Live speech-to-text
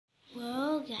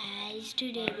guys,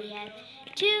 today we have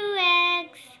 2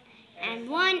 eggs and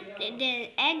the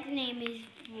egg name is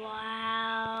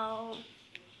wow.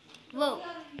 Whoa.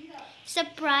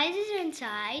 Surprises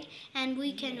inside and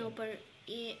we can open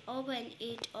it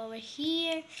over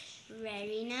here.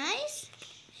 Very nice.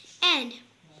 And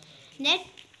that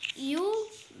you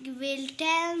will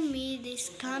tell me this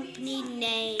company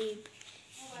name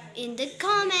in the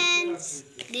comments.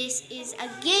 This is a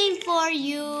game for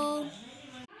you.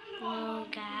 Oh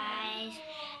guys,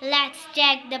 let's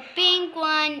check the pink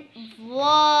one.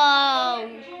 Whoa!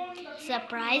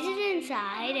 Surprises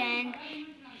inside, and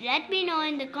let me know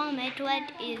in the comment what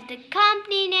is the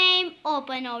company name.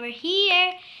 Open over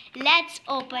here. Let's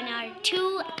open our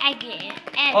 2 eggs.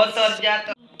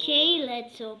 Okay,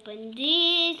 let's open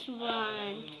this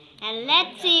one. And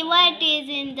let's see what is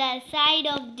in the side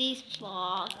of this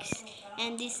box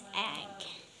and this egg.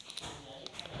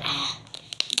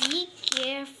 Be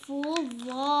careful.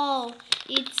 Whoa,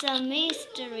 it's a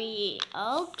mystery.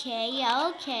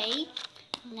 Okay.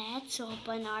 Let's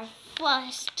open our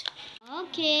first.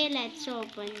 Okay, let's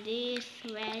open this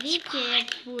very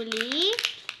carefully.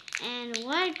 And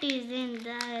what is in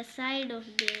the side of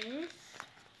this?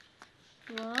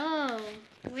 Whoa,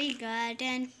 we got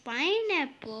a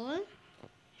pineapple.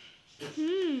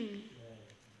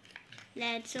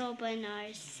 Let's open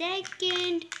our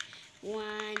second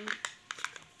one.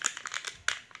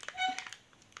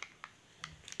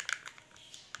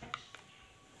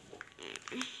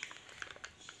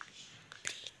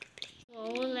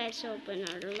 Oh, let's open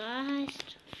our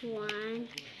last one.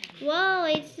 Whoa,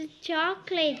 it's a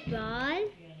chocolate ball.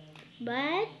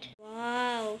 But,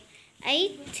 wow,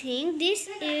 I think this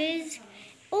is...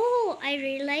 Oh, I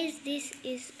realized this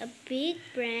is a big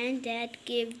brand that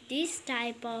gives this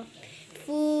type of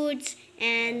foods,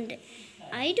 and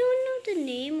I don't know the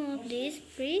name of this.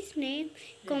 Please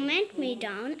comment me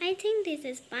down. I think this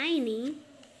is Piney.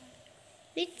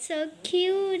 It's so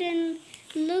cute, and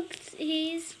look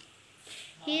his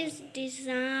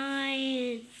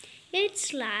design.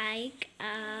 It's like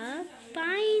a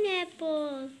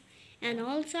pineapple, and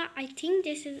also I think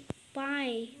this is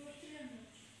pie.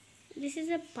 This is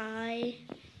a pie,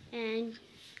 and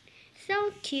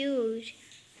so cute.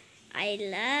 I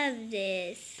love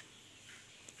this.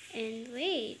 And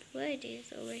wait, what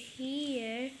is over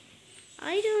here?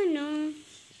 I don't know.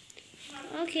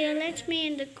 Okay, let me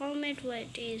in the comment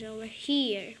what is over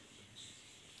here.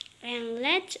 And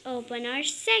let's open our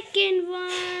second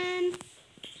one.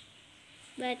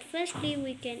 But firstly,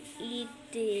 we can eat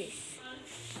this.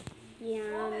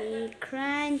 Yummy,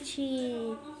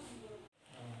 crunchy.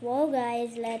 Whoa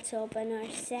guys, let's open our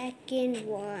second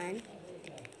one.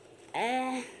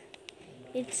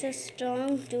 It's so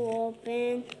strong to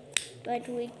open, but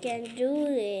we can do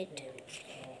it.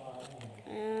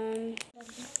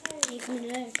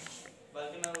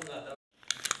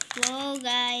 Whoa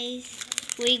guys,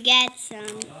 we got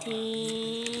something.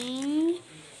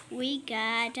 We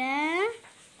got a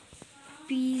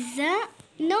pizza.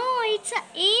 No, it's an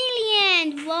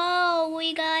alien. Whoa,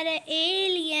 we got an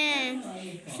alien.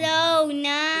 So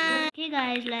nice. Okay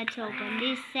guys, let's open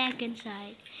this second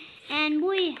side. And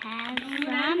we have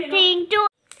something to...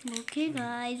 Okay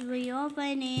guys, we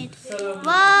open it.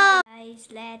 Whoa! Guys,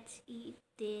 let's eat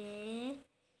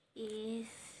this.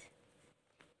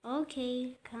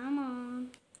 Okay, come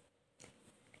on.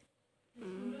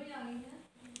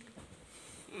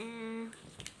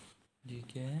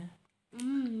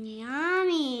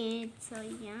 Yummy. It's so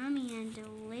yummy and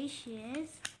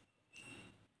delicious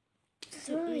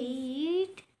to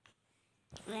eat.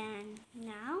 And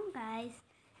now guys,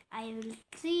 I will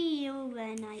see you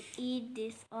when I eat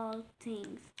these all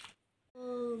things.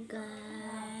 Oh guys,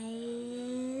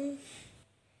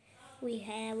 we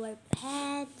have our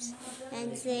pets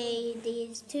and say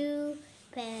these 2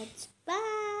 pets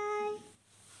bye.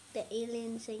 The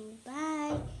alien saying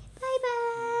bye. Bye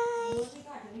bye.